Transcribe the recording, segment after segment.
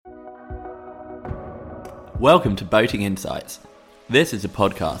Welcome to Boating Insights. This is a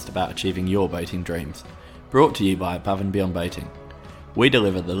podcast about achieving your boating dreams, brought to you by Above and Beyond Boating. We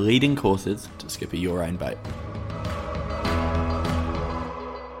deliver the leading courses to skipper your own boat.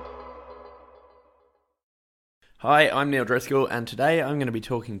 Hi, I'm Neil Driscoll, and today I'm going to be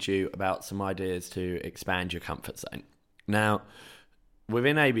talking to you about some ideas to expand your comfort zone. Now,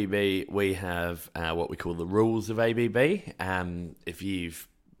 within ABB, we have what we call the rules of ABB. If you've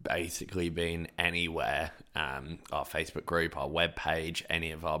basically been anywhere, our Facebook group, our webpage,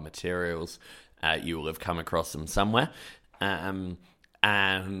 any of our materials, you will have come across them somewhere. And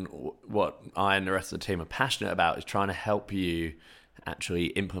what I and the rest of the team are passionate about is trying to help you actually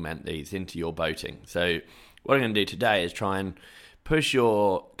implement these into your boating. So what I'm going to do today is try and push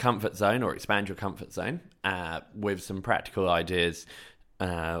your comfort zone or expand your comfort zone with some practical ideas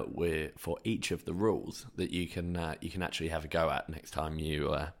for each of the rules that you can actually have a go at next time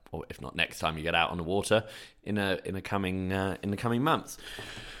you, or if not next time you get out on the water in the coming months.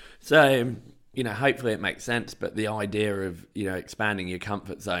 So hopefully it makes sense. But the idea of expanding your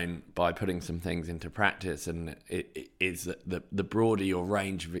comfort zone by putting some things into practice, and it is that the broader your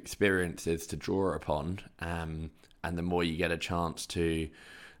range of experiences to draw upon, and the more you get a chance to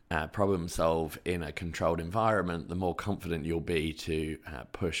problem solve in a controlled environment, the more confident you'll be to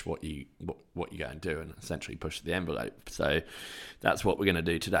push what you go and do, and essentially push the envelope. So that's what we're going to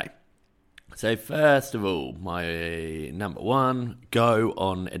do today. So first of all, my number one, go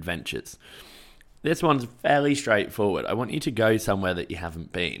on adventures. This one's fairly straightforward. I want you to go somewhere that you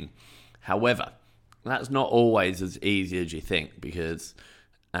haven't been. However, that's not always as easy as you think, because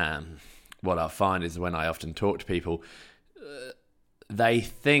what I find is when I often talk to people, they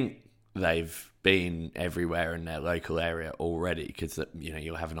think they've been everywhere in their local area already, because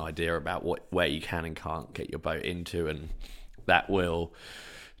you'll have an idea about where you can and can't get your boat into, and that will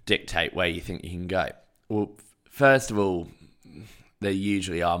dictate where you think you can go. Well, first of all, there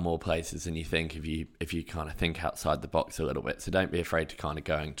usually are more places than you think if you kind of think outside the box a little bit. So don't be afraid to kind of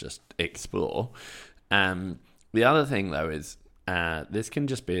go and just explore. The other thing though is this can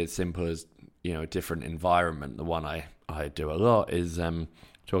just be as simple as a different environment. The one I do a lot is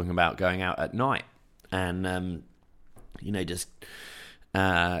talking about going out at night, and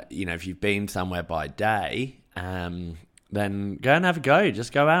if you've been somewhere by day, then go and have a go.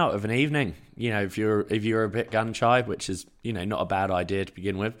 Just go out of an evening. If you're a bit gun shy, which is not a bad idea to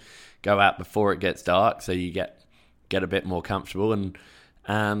begin with, go out before it gets dark so you get a bit more comfortable, and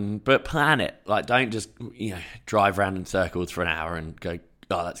but plan it. Like, don't just drive around in circles for an hour and go,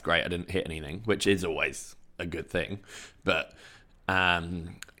 oh, that's great, I didn't hit anything, which is always a good thing. But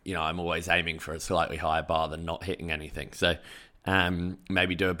I'm always aiming for a slightly higher bar than not hitting anything. So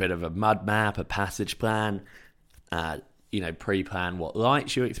maybe do a bit of a mud map, a passage plan. Pre-plan what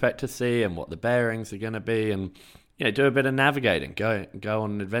lights you expect to see and what the bearings are going to be, and do a bit of navigating. Go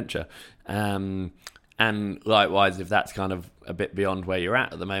on an adventure. And likewise, if that's kind of a bit beyond where you're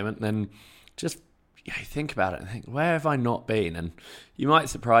at the moment, then just think about it and think, where have I not been? And you might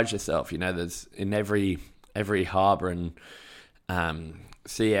surprise yourself. There's in every harbour and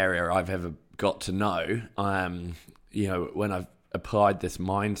sea area I've ever got to know, when I've applied this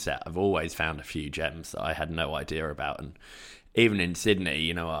mindset, I've always found a few gems that I had no idea about. And even in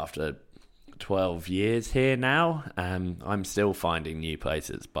Sydney, after 12 years here now, I'm still finding new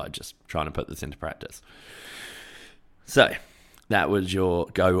places by just trying to put this into practice. So that was your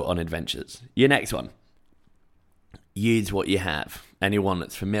go on adventures. Your next one, use what you have. Anyone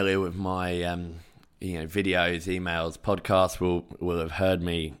that's familiar with my videos, emails, podcasts will have heard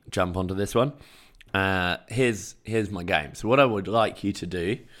me jump onto this one. Here's my game. So what I would like you to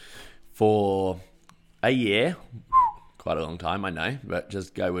do for a year, quite a long time, I know, but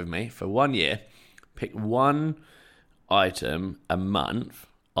just go with me. For 1 year, pick one item a month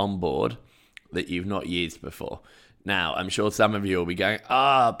on board that you've not used before. Now, I'm sure some of you will be going,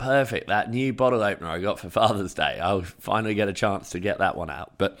 perfect, that new bottle opener I got for Father's Day. I'll finally get a chance to get that one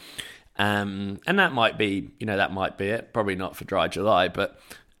out. But and that might be, that might be it. Probably not for Dry July, but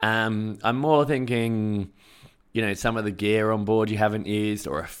I'm more thinking, some of the gear on board you haven't used,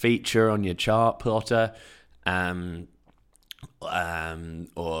 or a feature on your chart plotter, or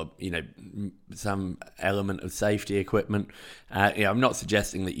some element of safety equipment. I'm not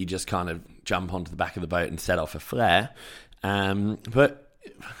suggesting that you just kind of jump onto the back of the boat and set off a flare, but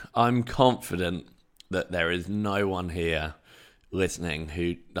I'm confident that there is no one here listening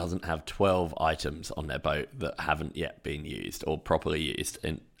who doesn't have 12 items on their boat that haven't yet been used or properly used.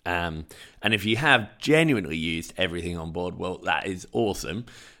 And if you have genuinely used everything on board, well, that is awesome.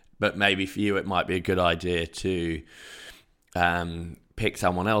 But maybe for you, it might be a good idea to pick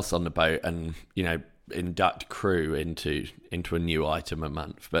someone else on the boat and, induct crew into a new item a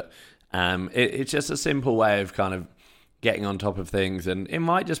month. But it's just a simple way of kind of getting on top of things, and it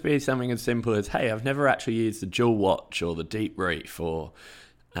might just be something as simple as, hey, I've never actually used the dual watch or the deep reef or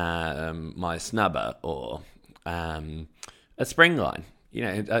my snubber or a spring line.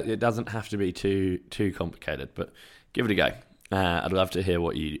 It doesn't have to be too complicated, but give it a go. I'd love to hear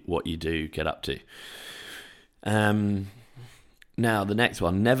what you do get up to. Now, the next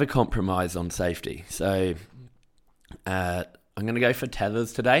one, never compromise on safety. So I'm going to go for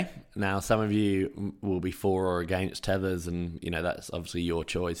tethers today. Now, some of you will be for or against tethers, and that's obviously your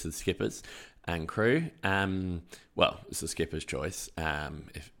choice as skippers and crew. Well, it's the skipper's choice,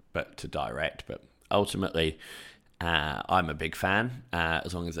 but to direct. But ultimately, I'm a big fan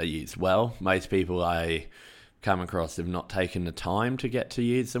as long as they're used well. Most people I come across have not taken the time to get to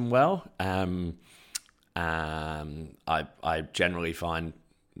use them well. I generally find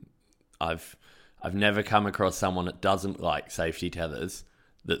I've never come across someone that doesn't like safety tethers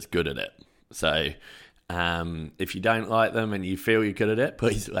that's good at it. So if you don't like them and you feel you're good at it,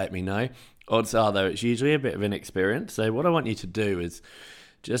 please let me know. Odds are, though, it's usually a bit of inexperience. So what I want you to do is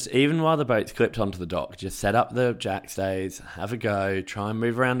just, even while the boat's clipped onto the dock, just set up the jack stays, have a go, try and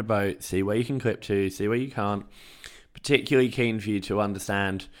move around the boat, see where you can clip to, see where you can't. Particularly keen for you to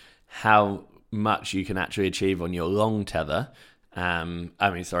understand how much you can actually achieve on your long tether. On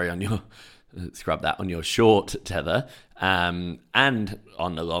your short tether, and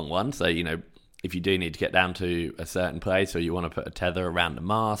on the long one. So, if you do need to get down to a certain place, or you want to put a tether around the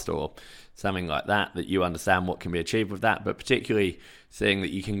mast or something like that you understand what can be achieved with that, but particularly seeing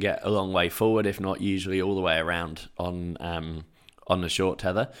that you can get a long way forward, if not usually all the way around on the short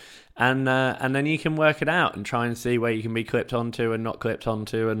tether. And then you can work it out and try and see where you can be clipped onto and not clipped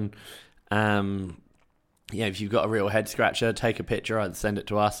onto. And if you've got a real head scratcher, take a picture, either send it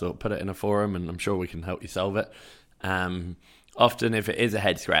to us or put it in a forum, and I'm sure we can help you solve it. Often, if it is a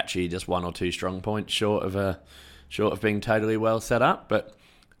head scratcher, you're just one or two strong points short of being totally well set up. But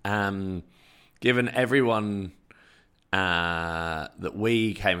given everyone that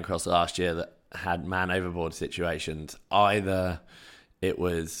we came across last year that had man overboard situations, either it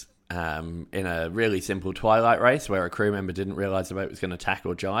was in a really simple twilight race where a crew member didn't realise the boat was going to tack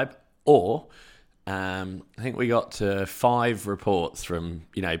or jibe, or I think we got to 5 reports from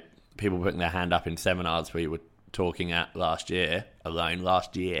people putting their hand up in seminars we were talking at last year.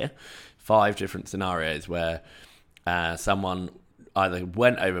 5 different scenarios where someone either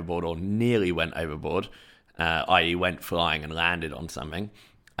went overboard or nearly went overboard, i.e. went flying and landed on something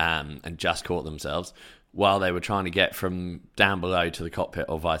and just caught themselves while they were trying to get from down below to the cockpit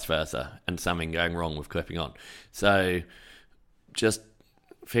or vice versa, and something going wrong with clipping on. So just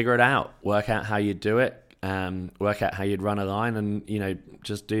figure it out, work out how you'd do it, work out how you'd run a line, and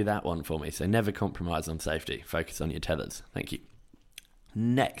just do that one for me. So never compromise on safety, focus on your tethers. Thank you.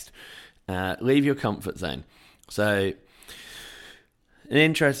 Next, leave your comfort zone. So an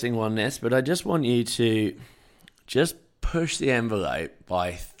interesting one, this, but I just want you to just push the envelope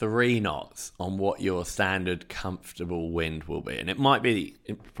by 3 knots on what your standard comfortable wind will be. And it might be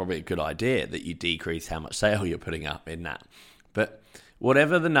probably a good idea that you decrease how much sail you're putting up in that. But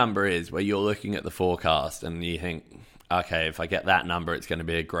whatever the number is, where you're looking at the forecast and you think, okay, if I get that number, it's going to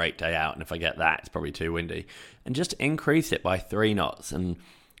be a great day out. And if I get that, it's probably too windy. And just increase it by 3 knots and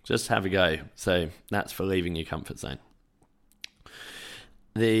just have a go. So that's for leaving your comfort zone.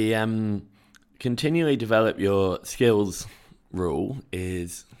 The continually develop your skills rule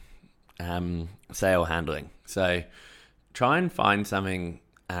is sail handling. So try and find something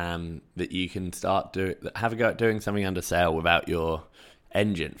that you can start have a go at doing something under sail without your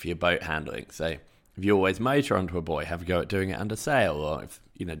engine for your boat handling. So if you always motor onto a buoy, have a go at doing it under sail, or if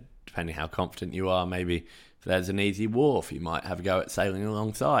depending how confident you are, maybe if there's an easy wharf, you might have a go at sailing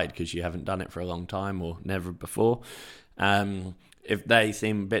alongside because you haven't done it for a long time or never before. If they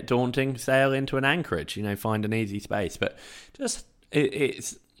seem a bit daunting, sail into an anchorage, find an easy space. But just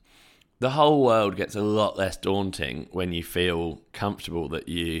it's the whole world gets a lot less daunting when you feel comfortable that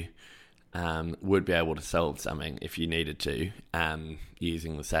you would be able to solve something if you needed to,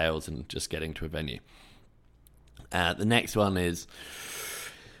 using the sails and just getting to a venue. The next one is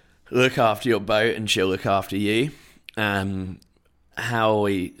look after your boat and she'll look after you. How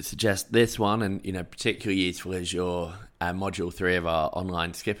we suggest this one, and particularly useful, is your module 3 of our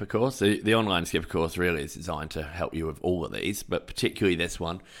online skipper course. So the online skipper course really is designed to help you with all of these, but particularly this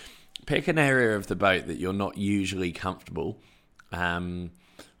one. Pick an area of the boat that you're not usually comfortable, and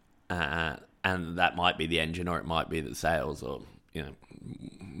that might be the engine, or it might be the sails, or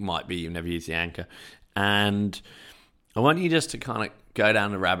might be you've never used the anchor. And I want you just to kind of go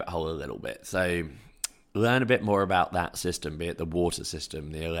down the rabbit hole a little bit. So learn a bit more about that system, be it the water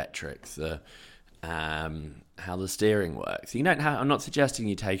system, the electrics, the how the steering works. I'm not suggesting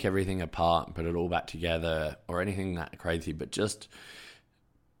you take everything apart and put it all back together or anything that crazy, but just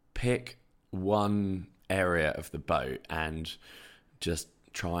pick one area of the boat and just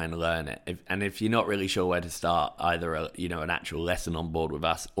try and learn it. If you're not really sure where to start, either an actual lesson on board with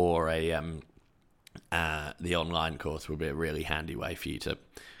us or the online course will be a really handy way for you to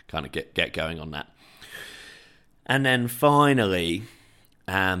kind of get going on that. And then finally,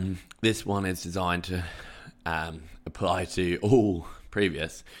 this one is designed to apply to all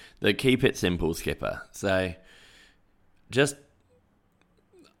previous, the keep it simple skipper. So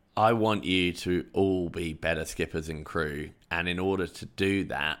I want you to all be better skippers and crew, and in order to do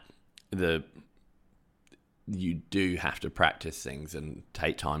that, you do have to practice things and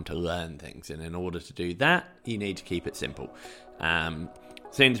take time to learn things, and in order to do that, you need to keep it simple. As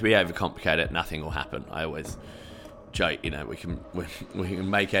soon as we overcomplicate it, nothing will happen. I always joke, we can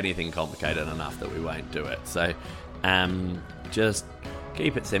make anything complicated enough that we won't do it. So just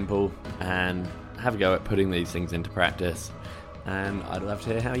keep it simple and have a go at putting these things into practice, and I'd love to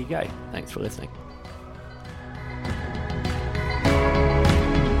hear how you go. Thanks for listening.